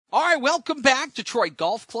All right, welcome back, Detroit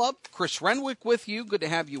Golf Club. Chris Renwick with you. Good to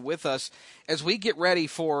have you with us as we get ready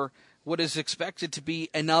for what is expected to be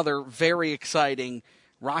another very exciting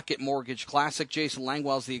Rocket Mortgage Classic. Jason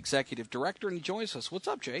Langwell is the executive director, and he joins us. What's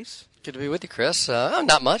up, Jace? Good to be with you, Chris.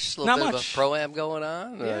 Not much. A little bit of a pro-am going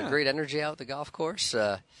on. Yeah. Great energy out at the golf course.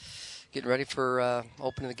 Getting ready for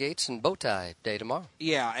opening the gates and bow tie day tomorrow.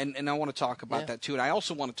 Yeah, and I want to talk about that, too. And I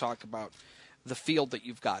also want to talk about the field that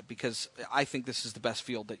you've got, because I think this is the best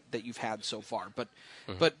field that you've had so far. But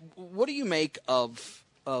what do you make of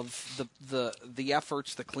the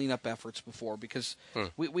efforts, the cleanup efforts before? Because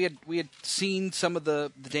we had seen some of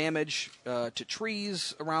the damage to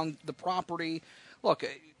trees around the property. Look,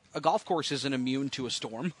 a golf course isn't immune to a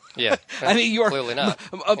storm. Yeah, I mean, you're clearly not.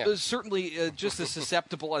 Certainly just as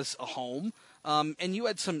susceptible as a home. And you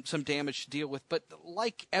had some damage to deal with, but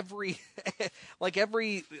like every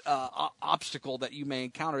obstacle that you may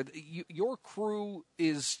encounter, your crew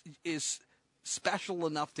is special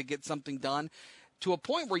enough to get something done to a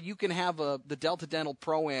point where you can have the Delta Dental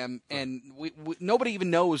Pro-Am, and nobody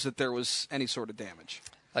even knows that there was any sort of damage.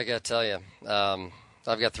 I got to tell you,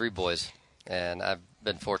 I've got 3 boys, and I've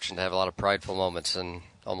been fortunate to have a lot of prideful moments in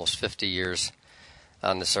almost 50 years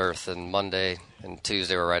on this earth, and Monday and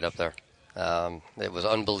Tuesday were right up there. It was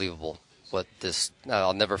unbelievable what this.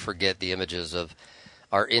 I'll never forget the images of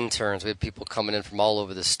our interns. We had people coming in from all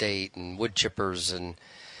over the state, and wood chippers, and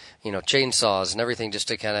chainsaws and everything, just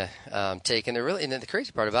to kind of take. And the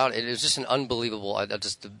crazy part about it was just an unbelievable.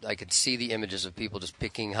 I could see the images of people just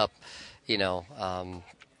picking up,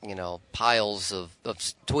 piles of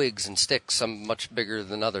twigs and sticks, some much bigger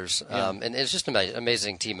than others. And it's just an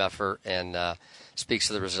amazing team effort, and speaks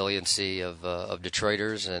to the resiliency of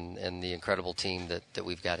Detroiters and the incredible team that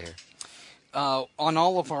we've got here. On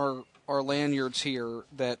all of our lanyards here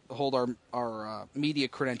that hold our media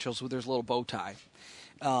credentials, there's a little bow tie.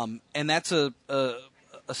 And that's a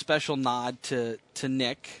special nod to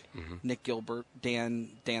Nick, Nick Gilbert,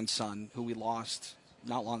 Dan's son, who we lost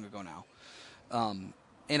not long ago now.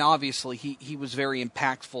 And obviously he was very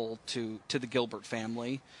impactful to the Gilbert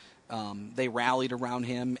family. They rallied around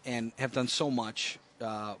him and have done so much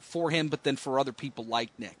for him, but then for other people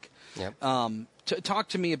like Nick. Yep. Talk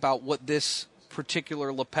to me about what this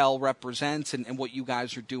particular lapel represents and what you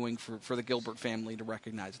guys are doing for the Gilbert family to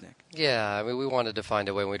recognize Nick. Yeah, I mean, we wanted to find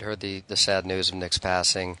a way. When we'd heard the sad news of Nick's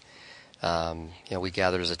passing, we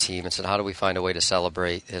gathered as a team and said, how do we find a way to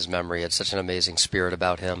celebrate his memory? He had such an amazing spirit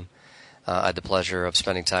about him. I had the pleasure of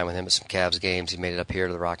spending time with him at some Cavs games. He made it up here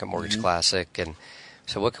to the Rocket Mortgage Classic, and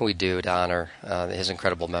so what can we do to honor his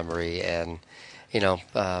incredible memory? And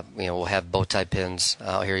we'll have bow tie pins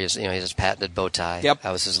out here. He has his patented bow tie. Yep.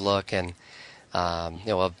 That was his look, and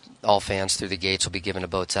all fans through the gates will be given a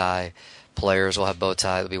bow tie. Players will have bow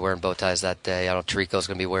tie. They'll be wearing bow ties that day. I know Tarico's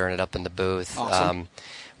going to be wearing it up in the booth. Awesome.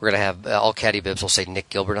 We're going to have all caddy bibs will say Nick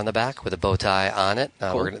Gilbert on the back with a bow tie on it.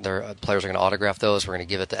 Cool. Players are going to autograph those. We're going to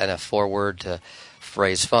give it to NF Forward to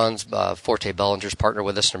raise funds. Forte Bellinger's partner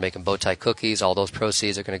with us. They're making bow tie cookies. All those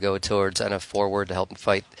proceeds are going to go towards NF Forward to help him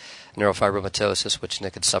fight neurofibromatosis, which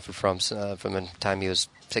Nick had suffered from the time he was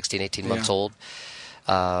 16, 18 months old.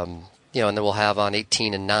 And then we'll have on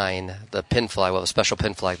 18 and 9 the pin flag. We'll have a special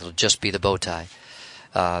pin flag that'll just be the bow tie.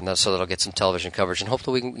 So that'll get some television coverage, and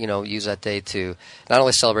hopefully we can, use that day to not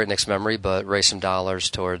only celebrate Nick's memory, but raise some dollars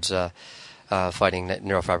towards fighting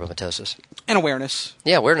neurofibromatosis And awareness.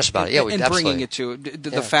 Yeah, awareness about it. Yeah, and absolutely. Bringing it to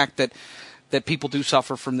the fact that people do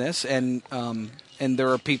suffer from this, and there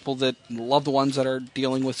are people that love the ones that are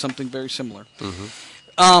dealing with something very similar.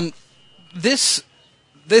 Mm-hmm.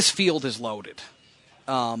 This field is loaded,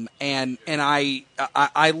 and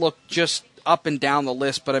I look just up and down the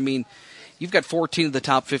list, but I mean, you've got 14 of the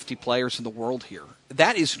top 50 players in the world here.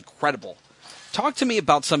 That is incredible. Talk to me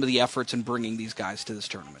about some of the efforts in bringing these guys to this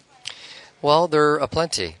tournament. Well, there are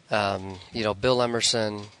aplenty. Bill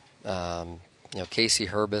Emerson, Casey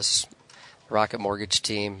Herbis, Rocket Mortgage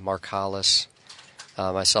team, Mark Hollis,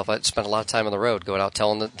 myself. I spent a lot of time on the road, going out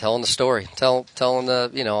telling the story, telling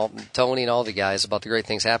Tony and all the guys about the great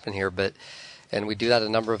things happening here. And we do that at a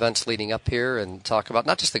number of events leading up here and talk about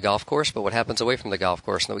not just the golf course, but what happens away from the golf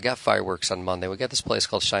course. And then we got fireworks on Monday. We got this place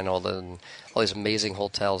called Shinola and all these amazing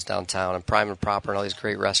hotels downtown and Prime and Proper and all these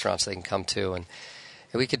great restaurants they can come to. And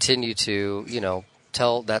we continue to,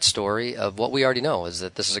 tell that story of what we already know, is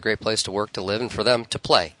that this is a great place to work, to live, and for them to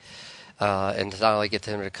play. And to not only get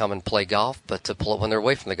them to come and play golf, but to pull it when they're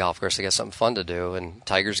away from the golf course, they got something fun to do, and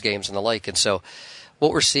Tigers games and the like. And so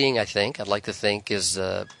what we're seeing, I'd like to think, is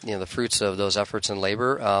the fruits of those efforts and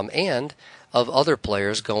labor, and of other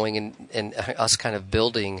players going and us kind of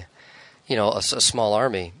building, a small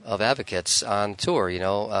army of advocates on tour.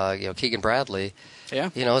 Keegan Bradley. Yeah.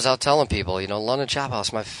 Is out telling people, London Chop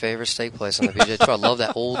House, my favorite steak place on the PGA Tour. I love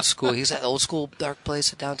that old school. He's that old school dark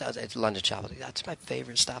place at downtown. It's London Chop House. That's my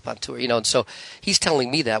favorite stop on tour. And so he's telling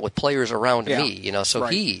me that with players around me. So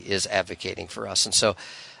right. He is advocating for us, and so.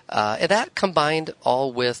 And that combined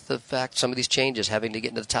all with the fact some of these changes, having to get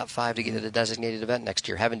into the top 5 to get into the designated event next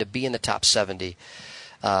year, having to be in the top 70,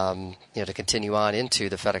 to continue on into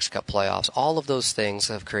the FedEx Cup playoffs. All of those things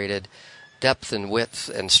have created depth and width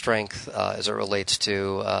and strength as it relates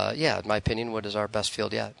to, in my opinion, what is our best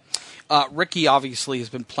field yet. Ricky obviously has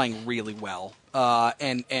been playing really well,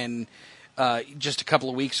 and just a couple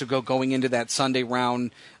of weeks ago, going into that Sunday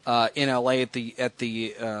round in LA at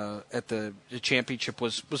the championship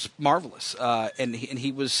was marvelous, and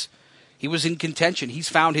he was in contention. He's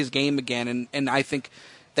found his game again, and I think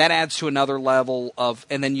that adds to another level of.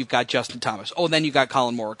 And then you've got Justin Thomas. Oh, then you got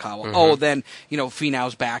Colin Morikawa. Mm-hmm. Oh, then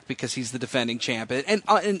Finau's back because he's the defending champ, and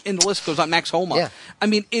the list goes on. Max Homa. Yeah. I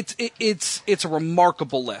mean, it's a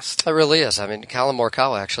remarkable list. It really is. I mean, Colin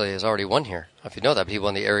Morikawa actually has already won here. If you know that, he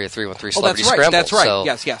won the Area 313 Oh, Celebrity that's right. Scramble.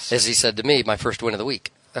 That's right. So, Yes. As he said to me, my first win of the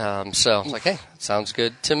week. So I was like, hey, sounds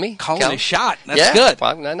good to me. Calling a shot. That's yeah, good.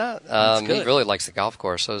 Why not? That's good. He really likes the golf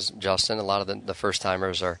course. So does Justin. A lot of the first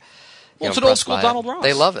timers are. It's an old school Donald Ross.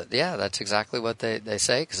 They love it. Yeah, that's exactly what they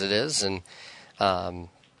say because it is. And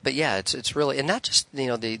but yeah, it's really, and not just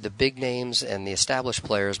the big names and the established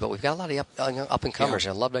players, but we've got a lot of up and comers.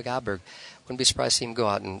 Yeah. Ludwig Aberg, wouldn't be surprised to see him go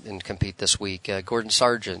out and compete this week. Gordon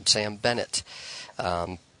Sargent, Sam Bennett.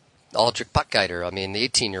 Aldrich Puttgeider, the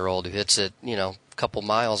 18-year-old who hits it, a couple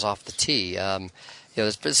miles off the tee.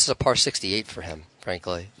 This is a par 68 for him,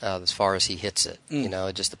 frankly, as far as he hits it.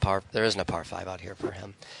 Just there isn't a par 5 out here for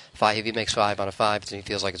him. If he makes 5 on a 5, then he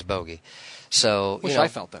feels like it's bogey. So, Wish I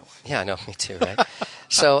felt that way. Yeah, I know, me too, right?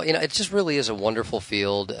 So, it just really is a wonderful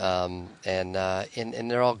field, and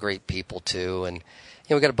they're all great people, too, and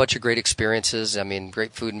we've got a bunch of great experiences.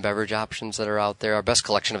 Great food and beverage options that are out there. Our best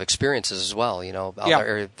collection of experiences as well. Out there,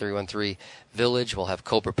 Area 313 Village. We'll have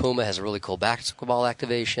Cobra Puma has a really cool basketball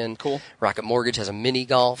activation. Cool. Rocket Mortgage has a mini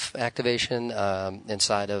golf activation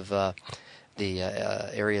inside of the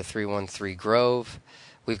Area 313 Grove.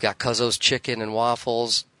 We've got Cuzzo's Chicken and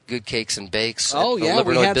Waffles. Good Cakes and Bakes. Oh, at the yeah,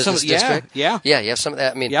 Livernois Business District. Yeah. Yeah, you have some of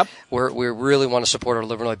that. Yep. We really want to support our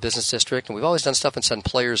Livernois Business District, and we've always done stuff and send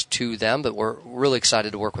players to them, but we're really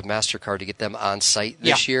excited to work with MasterCard to get them on site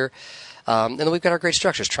this year. And then we've got our great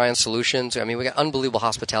structures, Trion Solutions. We've got unbelievable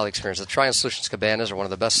hospitality experience. The Trion Solutions Cabanas are one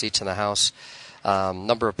of the best seats in the house.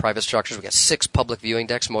 Number of private structures. We've got 6 public viewing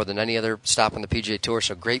decks, more than any other stop on the PGA Tour,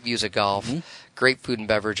 so great views of golf, great food and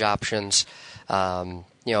beverage options,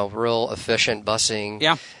 real efficient busing.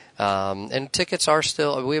 Yeah. And tickets are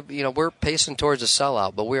still, we're pacing towards a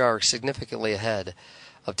sellout, but we are significantly ahead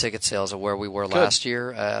of ticket sales of where we were last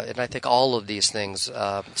year. And I think all of these things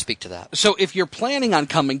speak to that. So if you're planning on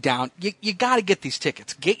coming down, you got to get these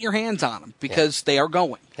tickets. Get your hands on them because they are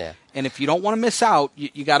going. Yeah. And if you don't want to miss out,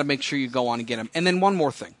 you got to make sure you go on and get them. And then one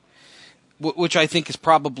more thing, which I think is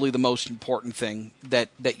probably the most important thing that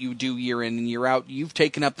you do year in and year out. You've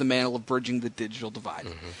taken up the mantle of bridging the digital divide.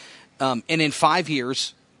 And in 5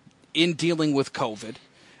 years, in dealing with COVID,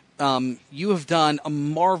 you have done a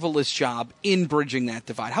marvelous job in bridging that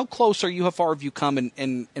divide. How close are you? How far have you come,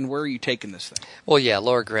 and where are you taking this thing? Well, yeah,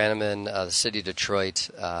 Laura Graneman, the city of Detroit,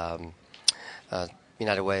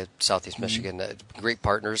 United Way, Southeast Michigan, great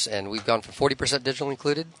partners, and we've gone from 40% digital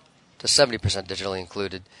included to 70% digitally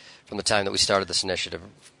included from the time that we started this initiative,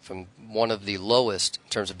 from one of the lowest in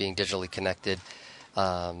terms of being digitally connected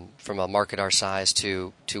from a market our size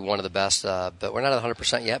to one of the best. But we're not at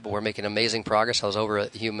 100% yet, but we're making amazing progress. I was over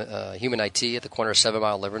at Human IT at the corner of 7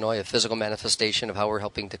 Mile Livernois, a physical manifestation of how we're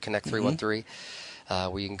helping to connect 313,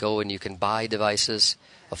 where you can go and you can buy devices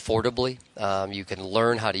affordably. You can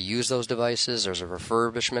learn how to use those devices. There's a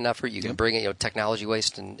refurbishment effort. You can bring it. Technology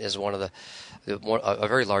waste is one of a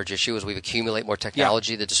very large issue as we accumulate more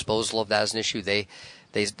technology. The disposal of that is an issue.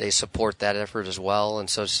 They support that effort as well, and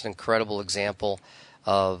so it's an incredible example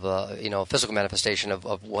of physical manifestation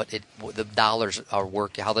of what the dollars are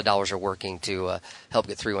working, how the dollars are working to help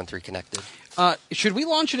get 313 connected. Should we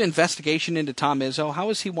launch an investigation into Tom Izzo? How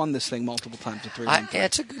has he won this thing multiple times at 313?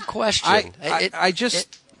 It's a good question.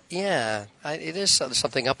 It is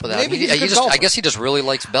something up with that. I guess he just really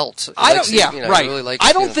likes belts. Right. Really likes,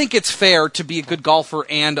 I don't think it's fair to be a good golfer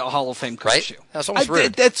and a Hall of Fame coach. Right? That's almost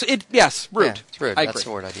rude. Yes, rude. Yeah, it's rude. I That's agree.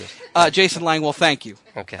 the word I use. Jason Langwell, thank you.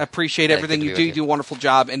 Okay. I appreciate everything you do. You you. do a wonderful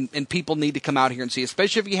job, and people need to come out here and see,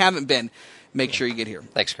 especially if you haven't been. Make sure you get here.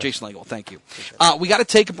 Thanks, Chris. Jason Langwell, thank you. We got to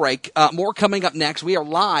take a break. More coming up next. We are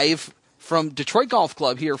live from Detroit Golf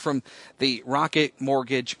Club here from the Rocket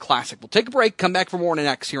Mortgage Classic. We'll take a break, come back for more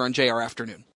next here on JR Afternoon.